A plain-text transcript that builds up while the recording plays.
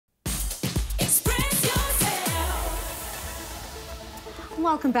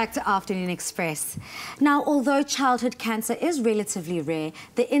Welcome back to Afternoon Express. Now, although childhood cancer is relatively rare,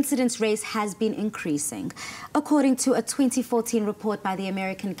 the incidence rate has been increasing. According to a 2014 report by the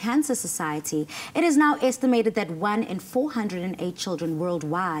American Cancer Society, it is now estimated that 1 in 408 children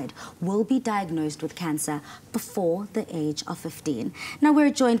worldwide will be diagnosed with cancer before the age of 15. Now, we're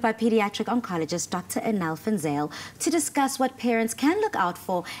joined by Paediatric Oncologist Dr. Anel Van Zyl to discuss what parents can look out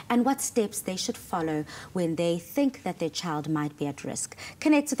for and what steps they should follow when they think that their child might be at risk.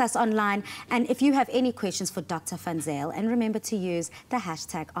 Connect with us online, and if you have any questions for Dr. Van Zyl, and remember to use the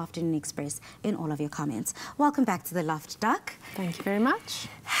hashtag Afternoon Express in all of your comments. Welcome back to the Loft, Doc. Thank you very much.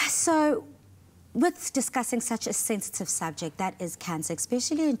 So, with discussing such a sensitive subject that is cancer,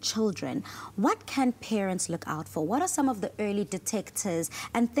 especially in children, what can parents look out for? What are some of the early detectors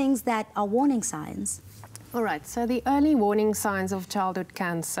and things that are warning signs? All right, so the early warning signs of childhood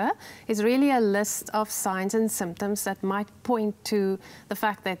cancer is really a list of signs and symptoms that might point to the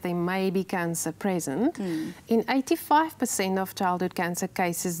fact that there may be cancer present. In 85% of childhood cancer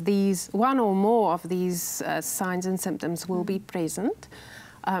cases, one or more of these signs and symptoms will be present.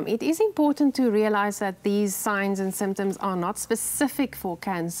 It is important to realize that these signs and symptoms are not specific for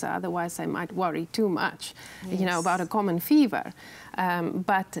cancer, otherwise they might worry too much, you know, about a common fever.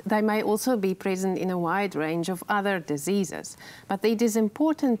 But they may also be present in a wide range of other diseases. But it is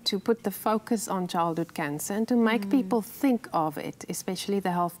important to put the focus on childhood cancer and to make people think of it, especially the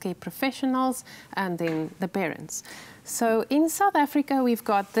healthcare professionals and then the parents. So in South Africa, we've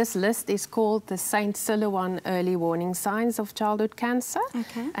got this list is called the St. Silouan Early Warning Signs of Childhood Cancer.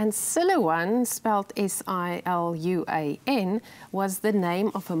 Okay. And Silouan, spelled S-I-L-U-A-N, was the name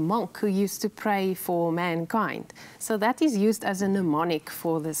of a monk who used to pray for mankind. So that is used as a mnemonic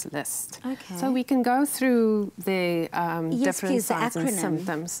for this list. Okay. So we can go through the different signs and acronym.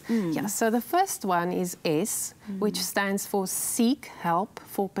 Symptoms. Yeah, so the first one is S, which stands for seek help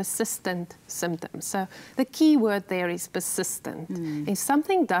for persistent symptoms. So the key word there is persistent. If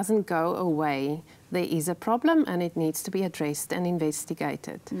something doesn't go away, there is a problem and it needs to be addressed and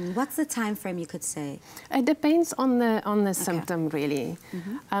investigated. What's the time frame you could say? It depends on the symptom, really.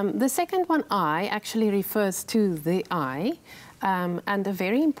 The second one, I, actually refers to the eye. And a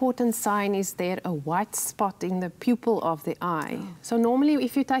very important sign is there a white spot in the pupil of the eye. So normally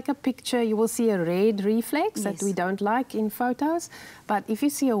if you take a picture, you will see a red reflex that we don't like in photos. But if you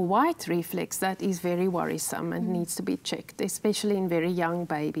see a white reflex, that is very worrisome and needs to be checked, especially in very young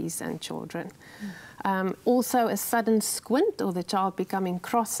babies and children. Also a sudden squint, or the child becoming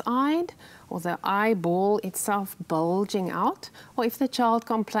cross-eyed, or the eyeball itself bulging out, or if the child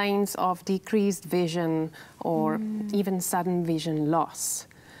complains of decreased vision or even sudden vision loss.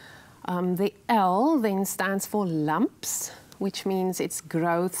 The L then stands for lumps, which means it's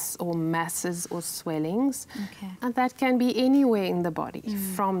growths or masses or swellings. And that can be anywhere in the body,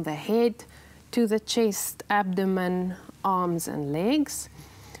 from the head to the chest, abdomen, arms and legs.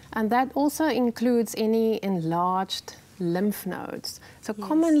 And that also includes any enlarged lymph nodes. So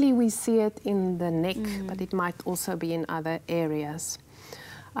commonly we see it in the neck, but it might also be in other areas.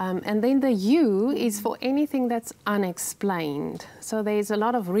 And then the U is for anything that's unexplained. So there's a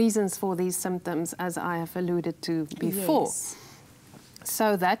lot of reasons for these symptoms, as I have alluded to before.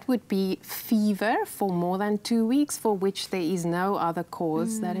 So that would be fever for more than 2 weeks, for which there is no other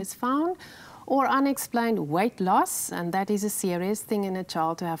cause that is found. Or unexplained weight loss, and that is a serious thing in a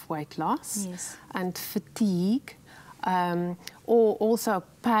child to have weight loss. And fatigue, or also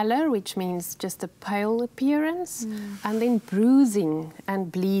pallor, which means just a pale appearance. And then bruising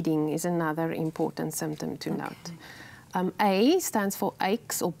and bleeding is another important symptom to note. A stands for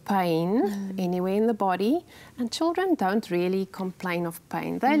aches or pain anywhere in the body, and children don't really complain of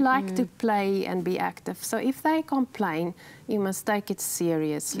pain. They like to play and be active. So if they complain, you must take it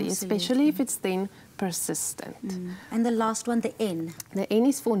seriously, especially if it's then persistent. And the last one, the N? The N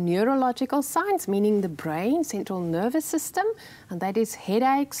is for neurological signs, meaning the brain, central nervous system, and that is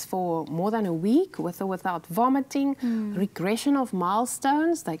headaches for more than a week with or without vomiting, regression of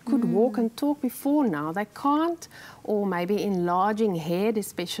milestones. They could walk and talk before, now they can't, or maybe enlarging head,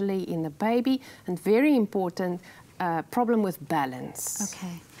 especially in the baby, and very important, problem with balance.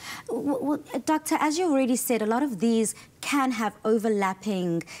 Okay. Well, Doctor, as you already said, a lot of these can have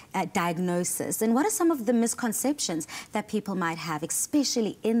overlapping diagnosis. And what are some of the misconceptions that people might have,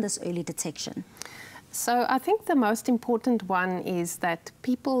 especially in this early detection? So I think the most important one is that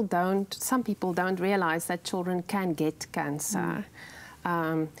some people don't realize that children can get cancer.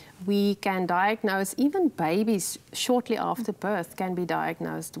 We can diagnose, even babies shortly after birth can be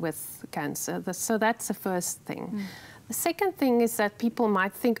diagnosed with cancer. So that's the first thing. The second thing is that people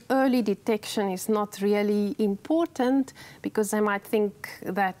might think early detection is not really important because they might think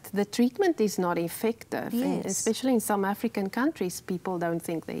that the treatment is not effective. Yes. Especially in some African countries, people don't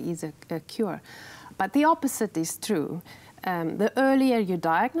think there is a cure. But the opposite is true. The earlier you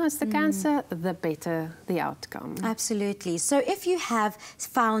diagnose the cancer, the better the outcome. Absolutely. So if you have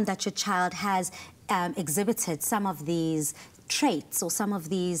found that your child has exhibited some of these traits or some of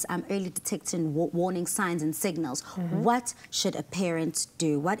these early detection warning signs and signals, what should a parent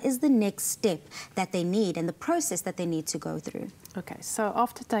do? What is the next step that they need and the process that they need to go through? Okay, so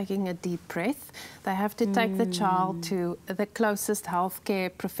after taking a deep breath, they have to take the child to the closest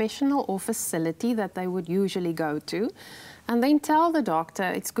healthcare professional or facility that they would usually go to, and then tell the doctor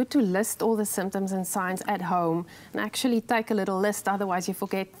it's good to list all the symptoms and signs at home and actually take a little list, otherwise you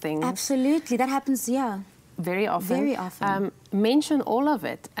forget things. Absolutely, that happens, yeah. Very often. Very often. Mention all of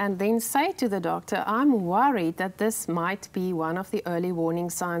it and then say to the doctor, I'm worried that this might be one of the early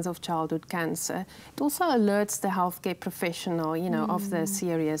warning signs of childhood cancer. It also alerts the healthcare professional, you know, of the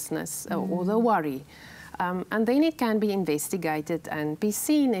seriousness or the worry. And then it can be investigated and be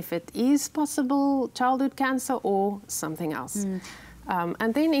seen if it is possible childhood cancer or something else.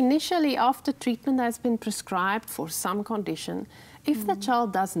 And then initially, after treatment has been prescribed for some condition, if the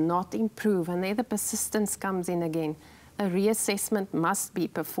child does not improve and there the persistence comes in again, a reassessment must be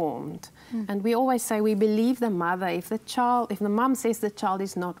performed. And we always say we believe the mother. If the mom says the child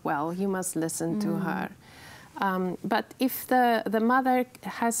is not well, you must listen to her. But if the mother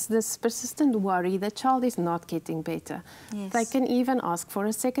has this persistent worry, the child is not getting better, they can even ask for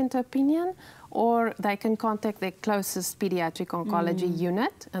a second opinion, or they can contact their closest pediatric oncology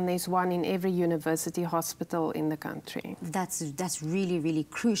unit, and there's one in every university hospital in the country. That's really, really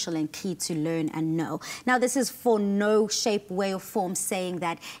crucial and key to learn and know. Now, this is for no shape, way, or form saying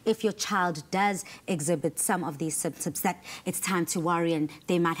that if your child does exhibit some of these symptoms, that it's time to worry and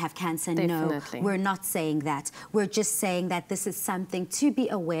they might have cancer. Definitely. No, we're not saying that. We're just saying that this is something to be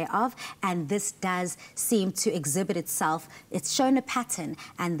aware of, and this does seem to exhibit itself. It's shown a pattern,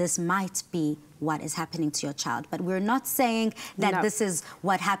 and this might be what is happening to your child. But we're not saying that this is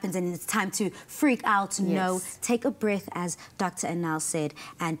what happens and it's time to freak out. No, take a breath, as Dr. Anel said,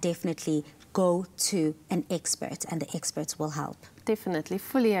 and definitely go to an expert, and the experts will help. Definitely,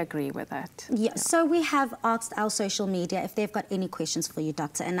 fully agree with that. Yeah, so we have asked our social media if they've got any questions for you,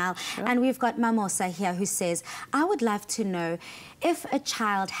 Dr. Anel. And we've got Mamosa here who says, I would love to know if a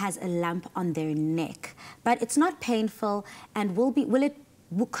child has a lump on their neck, but it's not painful, and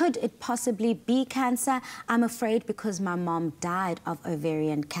could it possibly be cancer? I'm afraid because my mom died of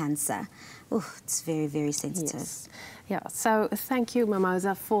ovarian cancer. Oh, it's very, very sensitive. Yes. Yeah, so thank you,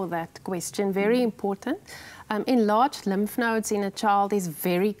 Mimosa, for that question. Very important. Enlarged lymph nodes in a child is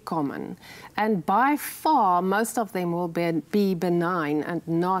very common, and by far most of them will be benign and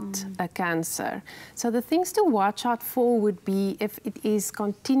not a cancer. So the things to watch out for would be if it is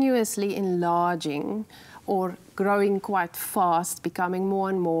continuously enlarging or growing quite fast, becoming more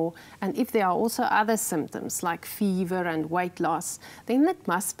and more, and if there are also other symptoms like fever and weight loss, then that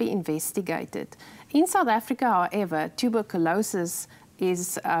must be investigated. In South Africa, however, tuberculosis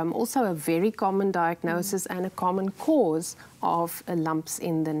is also a very common diagnosis and a common cause of lumps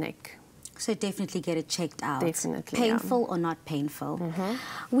in the neck. So definitely get it checked out. Definitely. Painful or not painful.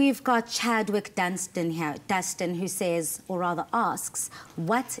 We've got Chadwick Dunstan here, who says, or rather asks,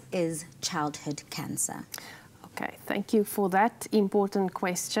 what is childhood cancer? Okay, thank you for that important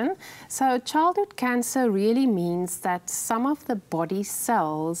question. So childhood cancer really means that some of the body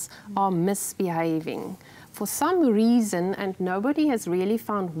cells are misbehaving. For some reason, and nobody has really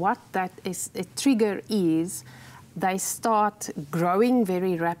found what that trigger is, they start growing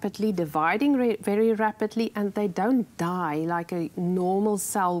very rapidly, dividing very rapidly, and they don't die like a normal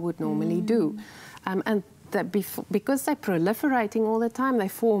cell would normally do. And because they're proliferating all the time, they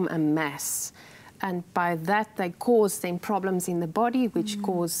form a mass. And by that, they cause then problems in the body, which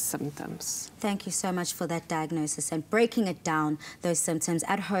cause symptoms. Thank you so much for that diagnosis and breaking it down, those symptoms.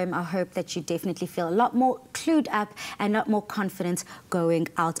 At home, I hope that you definitely feel a lot more clued up and a lot more confident going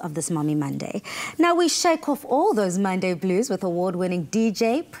out of this Mommy Monday. Now we shake off all those Monday blues with award-winning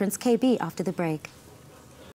DJ Prince KB after the break.